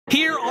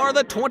Here are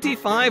the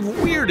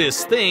 25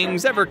 weirdest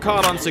things ever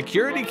caught on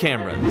security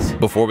cameras.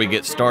 Before we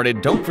get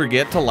started, don't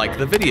forget to like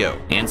the video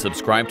and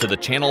subscribe to the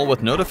channel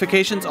with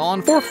notifications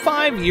on for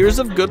 5 years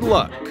of good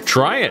luck.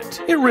 Try it,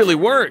 it really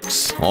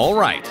works. All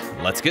right,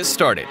 let's get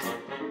started.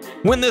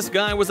 When this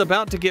guy was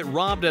about to get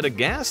robbed at a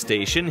gas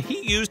station,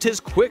 he used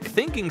his quick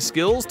thinking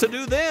skills to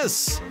do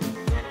this.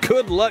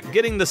 Good luck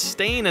getting the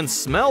stain and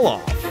smell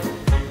off.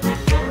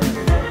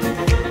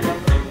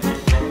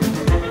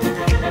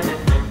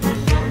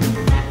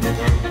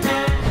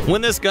 When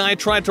this guy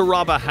tried to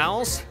rob a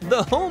house,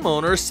 the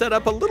homeowner set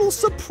up a little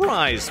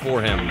surprise for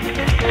him.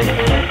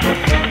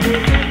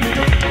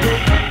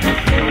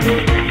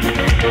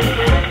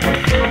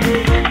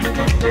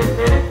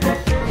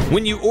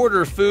 When you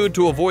order food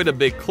to avoid a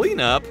big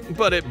cleanup,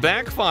 but it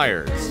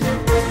backfires.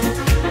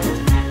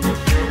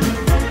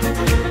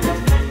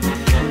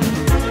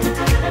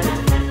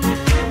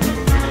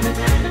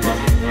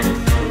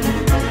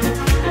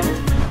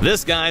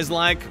 This guy's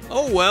like,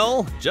 oh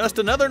well, just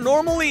another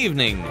normal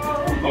evening.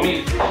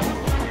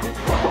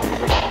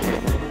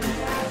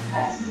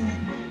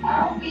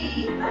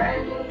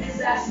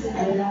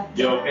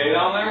 You okay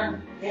down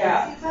there?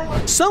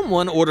 Yeah.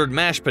 Someone ordered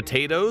mashed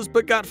potatoes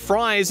but got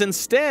fries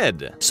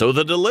instead, so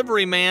the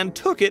delivery man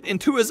took it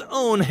into his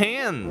own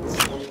hands.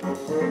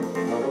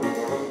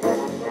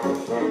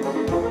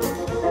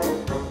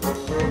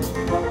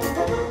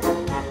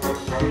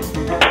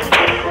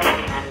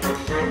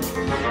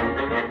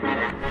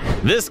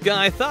 This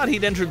guy thought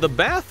he'd entered the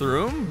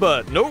bathroom,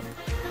 but nope.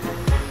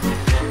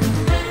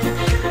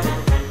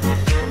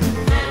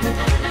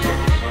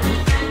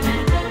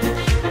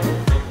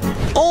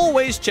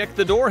 Always check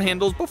the door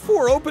handles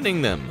before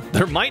opening them.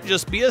 There might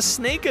just be a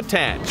snake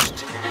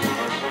attached.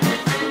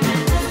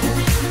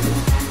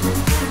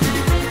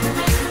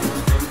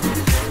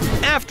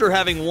 After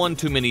having one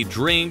too many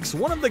drinks,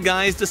 one of the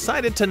guys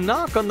decided to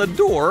knock on the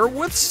door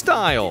with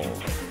style.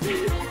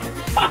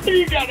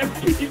 You got a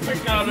piece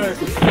of counter.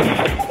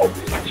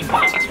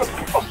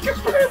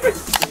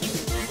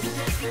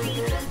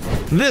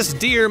 This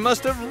deer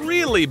must have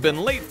really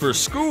been late for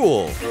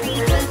school.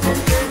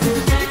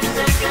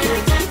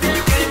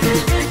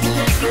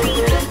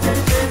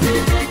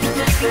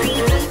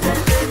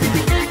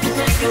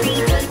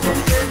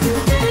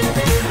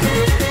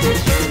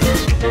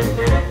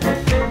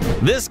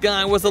 This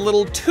guy was a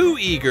little too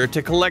eager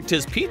to collect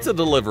his pizza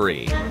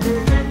delivery.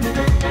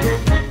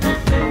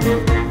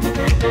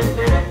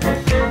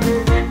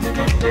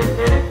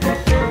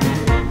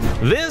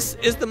 This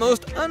is the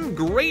most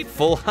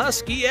ungrateful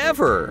husky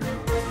ever.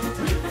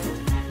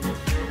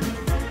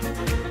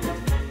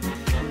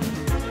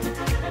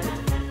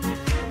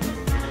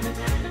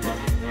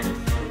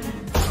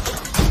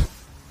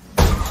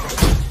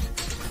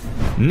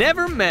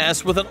 Never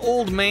mess with an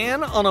old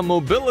man on a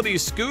mobility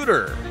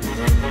scooter.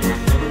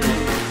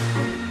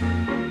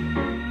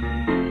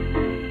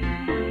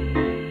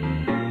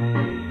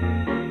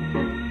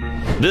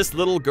 This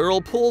little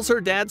girl pulls her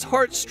dad's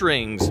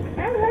heartstrings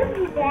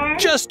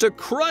just to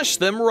crush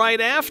them right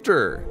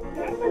after.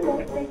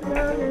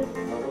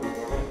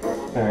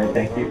 Alright,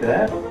 thank you for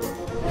that.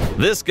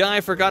 This guy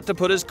forgot to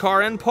put his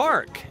car in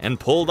park and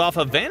pulled off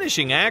a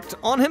vanishing act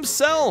on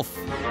himself.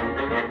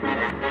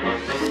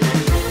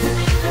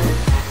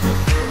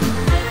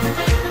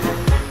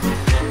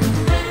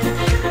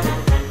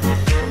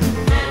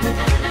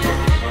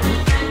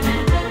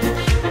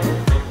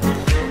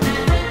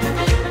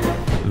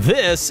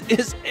 This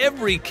is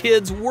every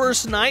kid's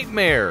worst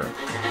nightmare.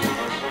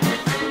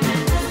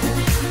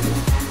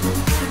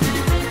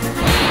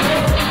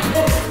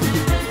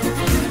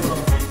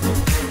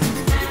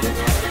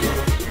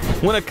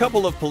 When a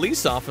couple of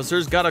police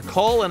officers got a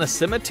call in a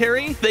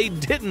cemetery, they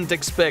didn't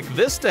expect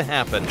this to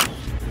happen.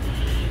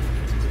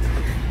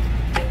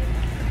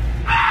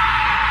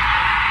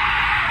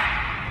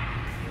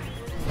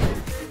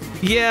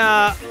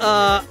 Yeah,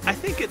 I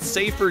think it's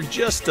safer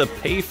just to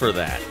pay for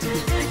that.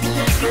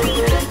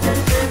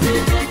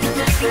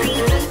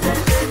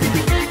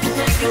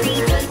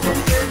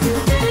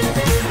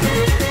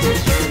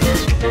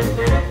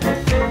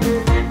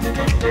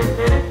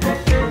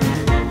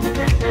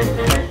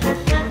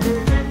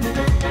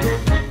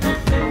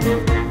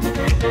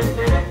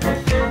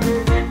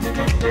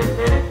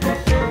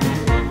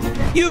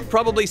 You've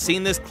probably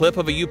seen this clip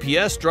of a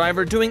UPS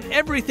driver doing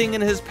everything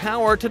in his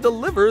power to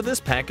deliver this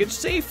package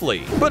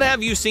safely. But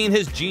have you seen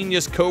his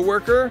genius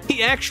coworker?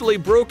 He actually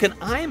broke an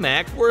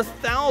iMac worth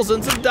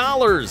thousands of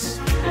dollars.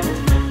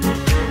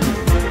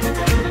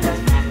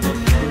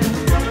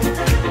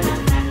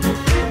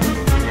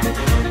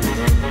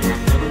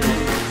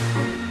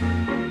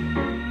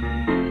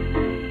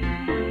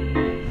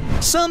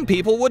 Some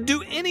people would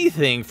do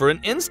anything for an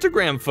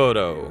Instagram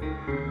photo.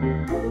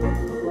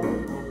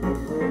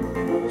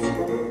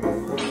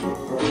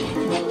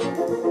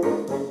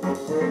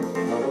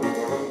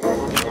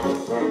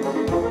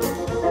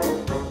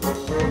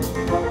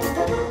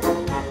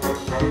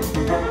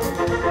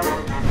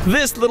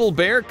 This little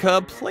bear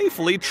cub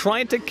playfully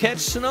tried to catch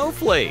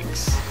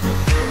snowflakes.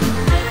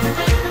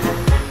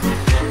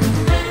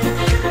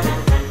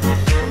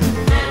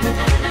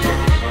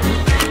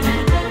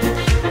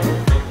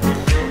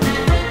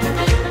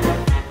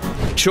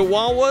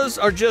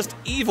 Chihuahuas are just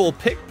evil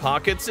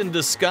pickpockets in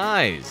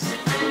disguise.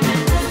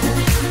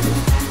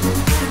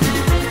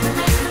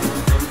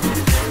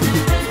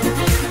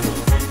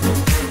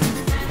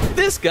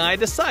 This guy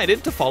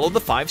decided to follow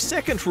the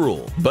 5-second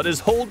rule, but his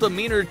whole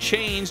demeanor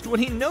changed when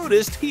he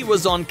noticed he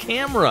was on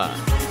camera.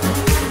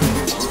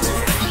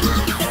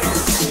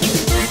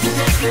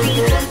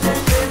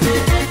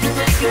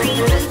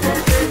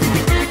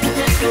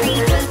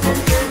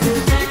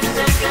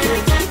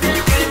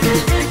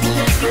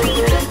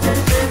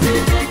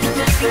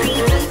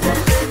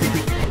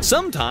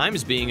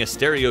 Sometimes being a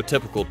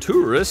stereotypical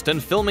tourist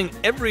and filming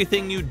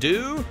everything you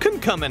do can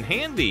come in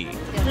handy.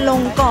 ล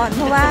งก่อนเพ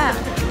ราะว่า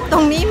ตร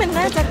งนี้มัน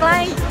น่าจะใกล้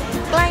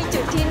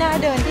จุดที่น่า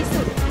เดินที่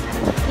สุด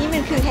นี่มั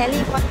นคือแฮร์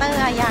รี่พอตเตอร์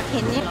อยากเ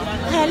ห็นนี่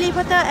แฮร์รี่พ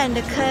อตเตอร์ and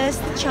the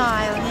cursed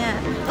child เนี่ย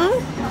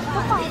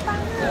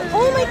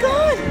Oh my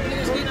god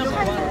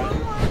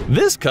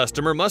This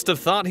customer must have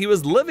thought he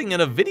was living in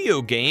a video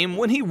game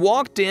when he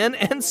walked in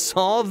and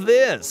saw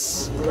this.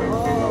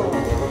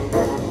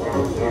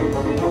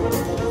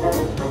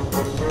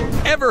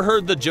 Ever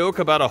heard the joke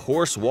about a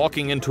horse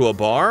walking into a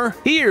bar?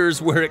 Here's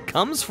where it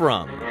comes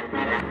from.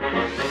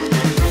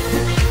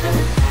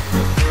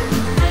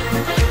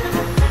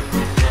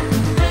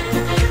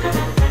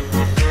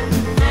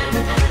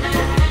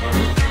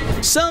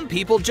 Some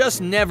people just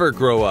never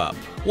grow up.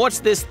 Watch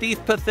this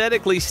thief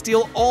pathetically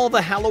steal all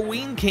the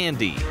Halloween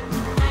candy.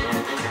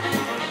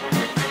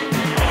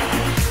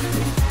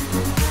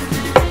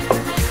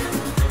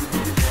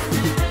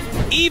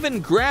 Even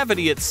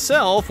gravity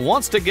itself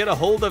wants to get a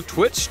hold of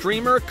Twitch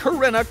streamer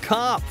Corinna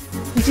Kopf.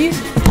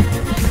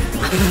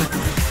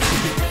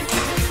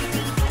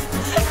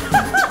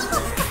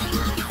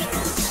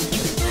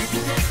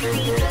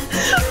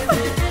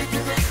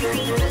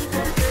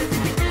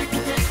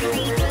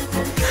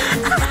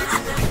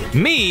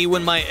 Me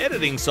when my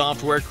editing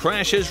software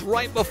crashes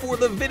right before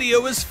the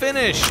video is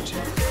finished.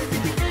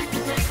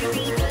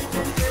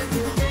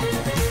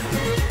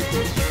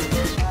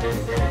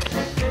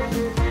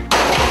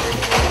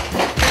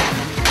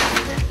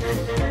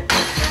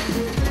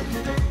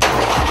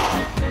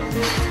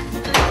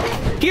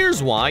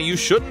 Here's why you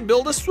shouldn't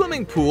build a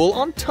swimming pool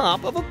on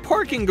top of a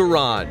parking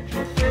garage.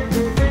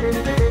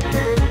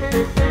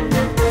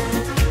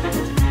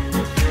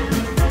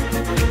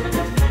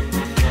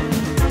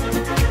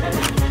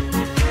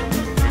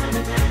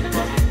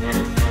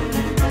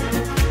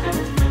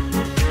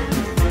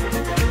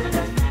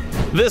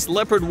 This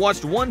leopard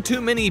watched one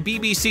too many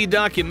BBC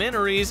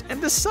documentaries and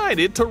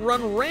decided to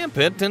run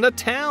rampant in a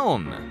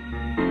town.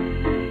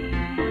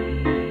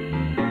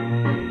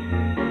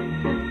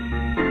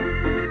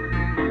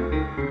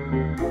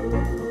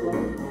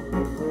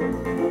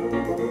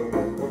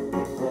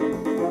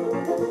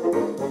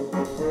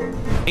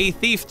 A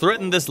thief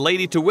threatened this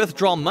lady to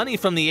withdraw money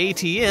from the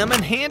ATM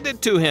and hand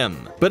it to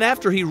him. But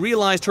after he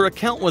realized her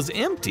account was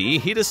empty,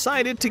 he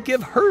decided to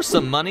give her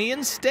some money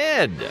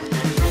instead.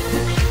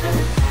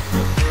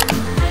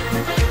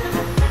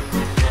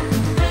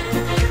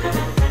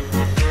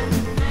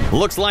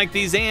 Looks like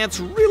these ants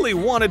really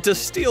wanted to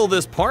steal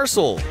this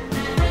parcel.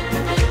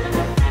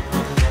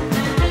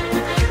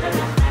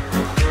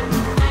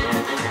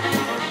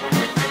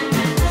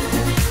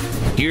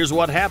 Here's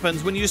what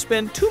happens when you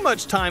spend too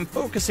much time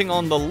focusing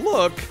on the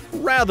look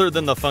rather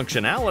than the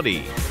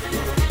functionality.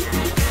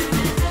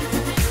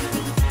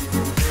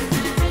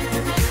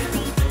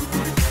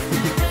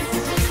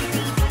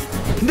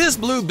 This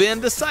blue bin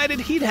decided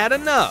he'd had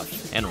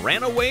enough and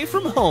ran away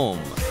from home.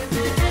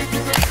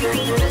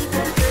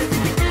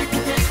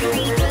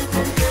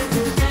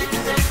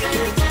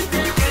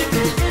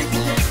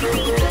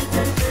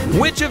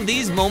 Which of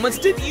these moments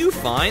did you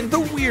find the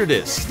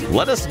weirdest?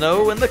 Let us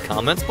know in the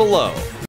comments below.